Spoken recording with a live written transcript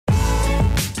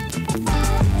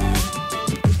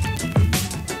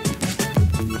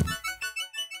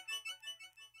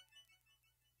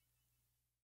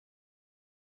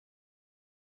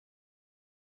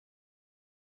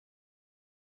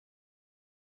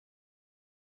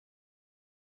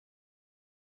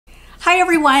Hi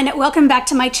everyone, welcome back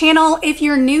to my channel. If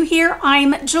you're new here,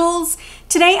 I'm Jwls.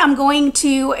 Today I'm going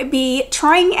to be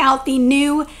trying out the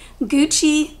new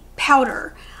Gucci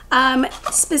powder,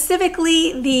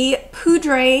 specifically the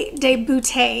Poudre de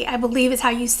Beauté, I believe is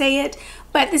how you say it,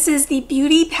 but this is the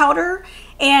beauty powder,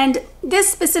 and this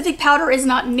specific powder is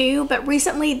not new, but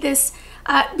recently this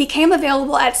became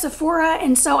available at Sephora,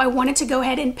 and so I wanted to go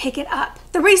ahead and pick it up.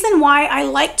 The reason why I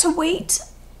like to wait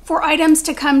for items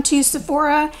to come to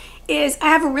Sephora is I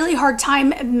have a really hard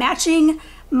time matching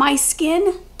my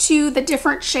skin to the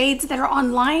different shades that are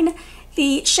online.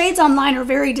 The shades online are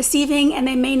very deceiving and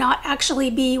they may not actually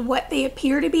be what they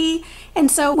appear to be. And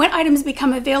so when items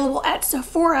become available at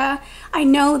Sephora, I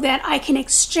know that I can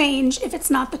exchange if it's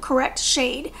not the correct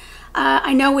shade.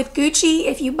 I know with Gucci,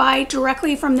 if you buy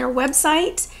directly from their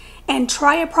website and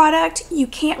try a product, you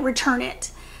can't return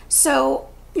it. So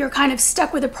you're kind of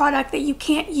stuck with a product that you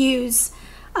can't use.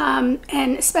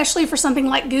 And especially for something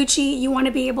like Gucci, you want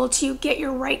to be able to get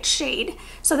your right shade.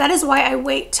 So that is why I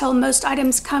wait till most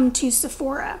items come to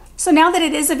Sephora. So now that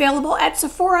it is available at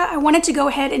Sephora, I wanted to go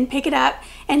ahead and pick it up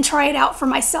and try it out for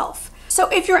myself. So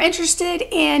if you're interested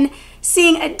in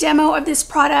seeing a demo of this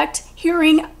product,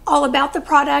 hearing all about the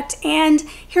product, and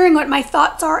hearing what my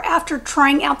thoughts are after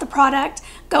trying out the product,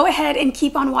 go ahead and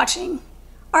keep on watching.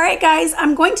 Alright guys,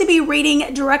 I'm going to be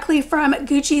reading directly from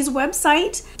Gucci's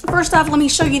website. First off, let me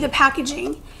show you the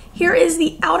packaging. Here is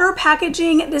the outer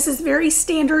packaging. This is very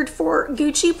standard for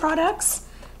Gucci products.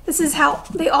 This is how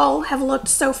they all have looked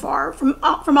so far from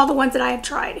all the ones that I have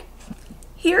tried.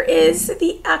 Here is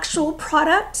the actual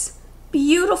product.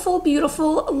 Beautiful,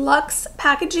 beautiful luxe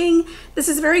packaging. This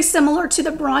is very similar to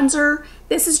the bronzer.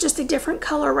 This is just a different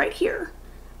color right here.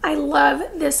 I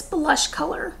love this blush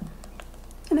color.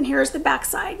 And then here's the back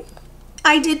side.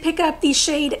 I did pick up the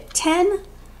shade 10,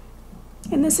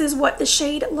 and this is what the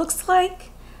shade looks like.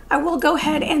 I will go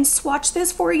ahead and swatch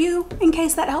this for you in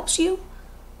case that helps you.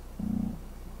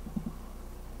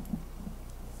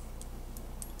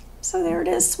 So there it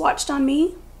is, swatched on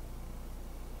me.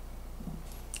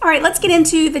 All right, let's get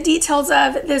into the details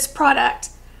of this product.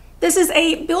 This is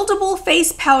a buildable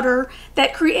face powder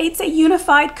that creates a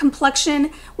unified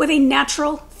complexion with a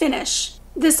natural finish.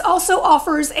 This also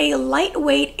offers a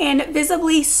lightweight and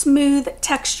visibly smooth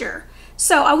texture.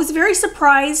 So I was very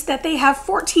surprised that they have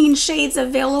 14 shades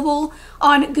available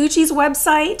on Gucci's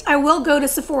website. I will go to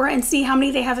Sephora and see how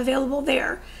many they have available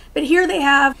there. But here they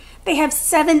have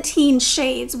 17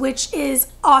 shades, which is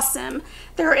awesome.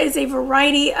 There is a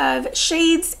variety of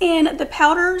shades in the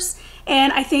powders,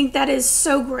 and I think that is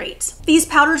so great. These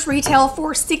powders retail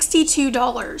for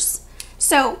 $62.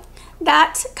 So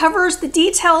that covers the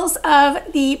details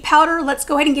of the powder. Let's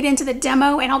go ahead and get into the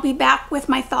demo, and I'll be back with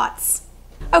my thoughts.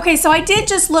 Okay, so I did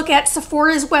just look at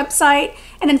Sephora's website,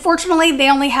 and unfortunately they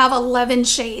only have 11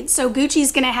 shades. So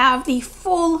Gucci's gonna have the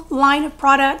full line of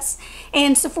products,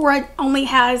 and Sephora only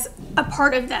has a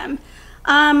part of them.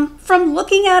 From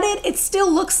looking at it, it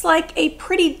still looks like a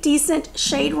pretty decent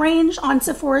shade range on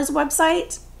Sephora's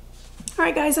website. All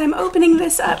right guys, I'm opening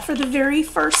this up for the very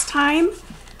first time.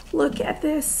 Look at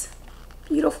this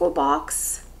beautiful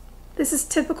box. This is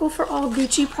typical for all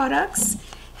Gucci products.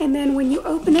 And then when you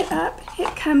open it up,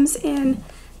 it comes in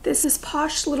this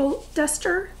posh little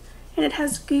duster, and it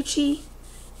has Gucci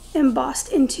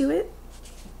embossed into it.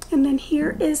 And then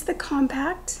here is the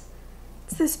compact.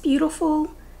 It's this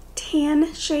beautiful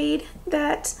tan shade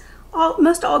that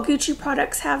most all Gucci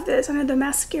products have this. I know the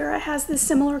mascara has this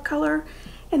similar color,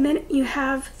 and then you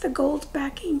have the gold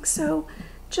backing. So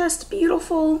just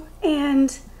beautiful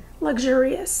and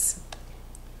luxurious.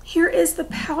 Here is the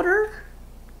powder.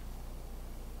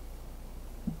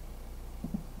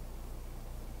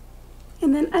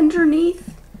 And then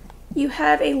underneath you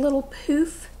have a little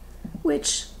poof,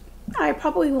 which I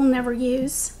probably will never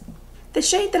use. The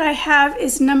shade that I have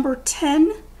is number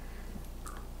 10.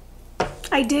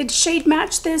 I did shade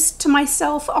match this to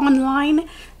myself online,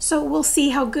 so we'll see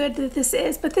how good that this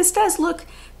is. But this does look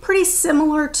pretty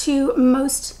similar to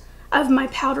most of my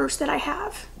powders that I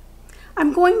have.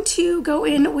 I'm going to go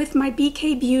in with my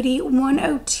BK Beauty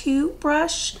 102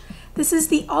 brush. This is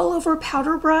the all over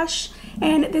powder brush,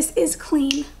 and this is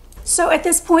clean. So at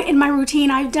this point in my routine,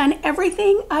 I've done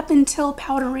everything up until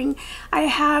powdering. I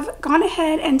have gone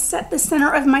ahead and set the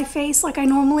center of my face like I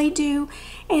normally do,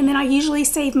 and then I usually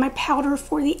save my powder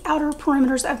for the outer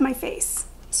perimeters of my face.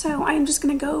 So I'm just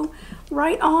gonna go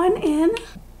right on in.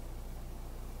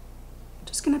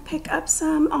 Just gonna pick up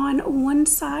some on one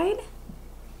side.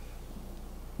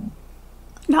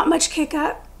 Not much kick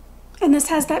up, and this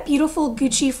has that beautiful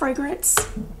Gucci fragrance.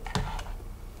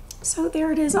 So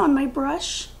there it is on my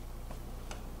brush.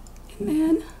 And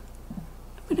then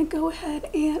I'm going to go ahead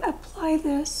and apply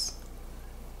this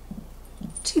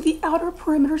to the outer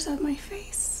perimeters of my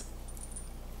face.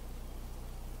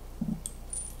 I'm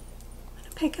going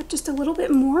to pick up just a little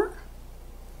bit more.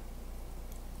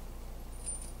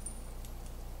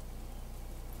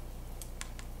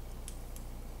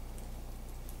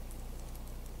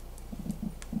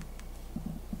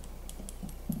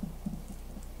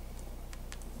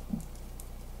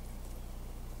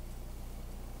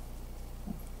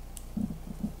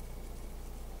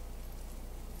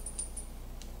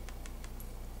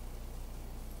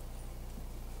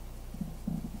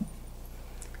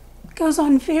 Goes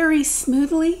on very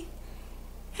smoothly,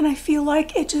 and I feel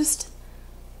like it just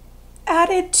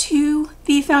added to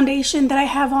the foundation that I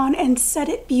have on and set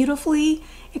it beautifully.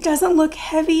 It doesn't look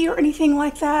heavy or anything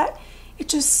like that. It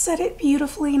just set it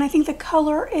beautifully, and I think the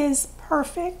color is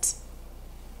perfect.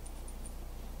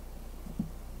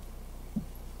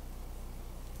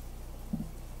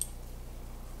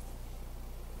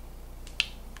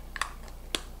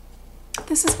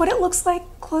 This is what it looks like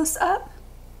close up.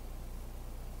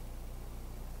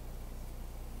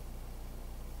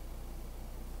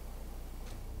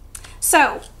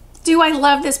 So, do I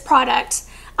love this product?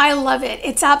 I love it.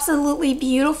 It's absolutely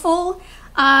beautiful.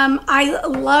 I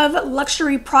love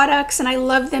luxury products, and I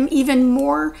love them even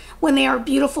more when they are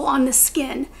beautiful on the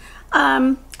skin.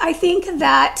 I think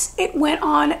that it went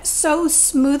on so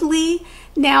smoothly.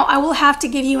 Now, I will have to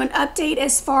give you an update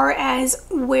as far as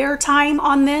wear time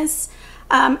on this.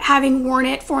 Having worn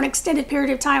it for an extended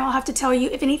period of time, I'll have to tell you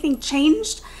if anything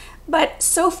changed. But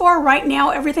so far right now,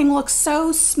 everything looks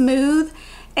so smooth.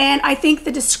 And I think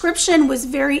the description was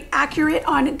very accurate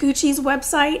on Gucci's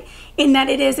website in that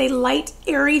it is a light,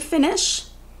 airy finish.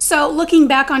 So looking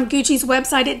back on Gucci's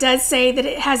website, it does say that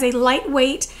it has a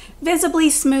lightweight, visibly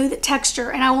smooth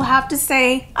texture. And I will have to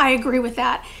say, I agree with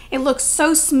that. It looks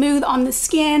so smooth on the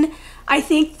skin. I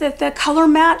think that the color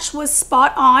match was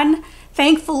spot on.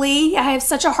 Thankfully, I have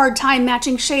such a hard time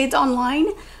matching shades online.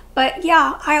 But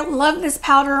yeah, I love this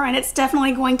powder, and it's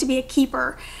definitely going to be a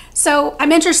keeper. So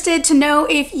I'm interested to know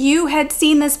if you had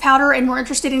seen this powder and were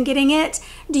interested in getting it.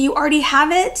 Do you already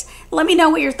have it? Let me know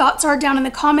what your thoughts are down in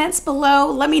the comments below.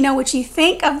 Let me know what you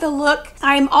think of the look.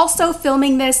 I'm also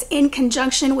filming this in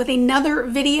conjunction with another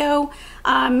video.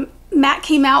 Matt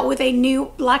came out with a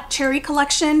new black cherry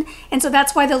collection, and so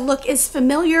that's why the look is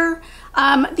familiar.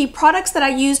 The products that I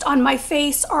used on my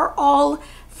face are all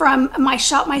from my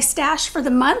Shop My Stash for the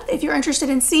month. If you're interested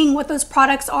in seeing what those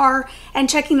products are and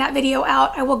checking that video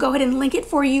out, I will go ahead and link it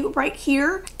for you right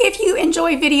here. If you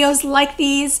enjoy videos like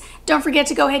these, don't forget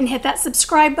to go ahead and hit that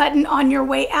subscribe button on your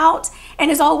way out. And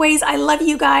as always, I love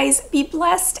you guys. Be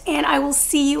blessed, and I will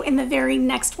see you in the very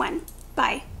next one.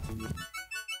 Bye.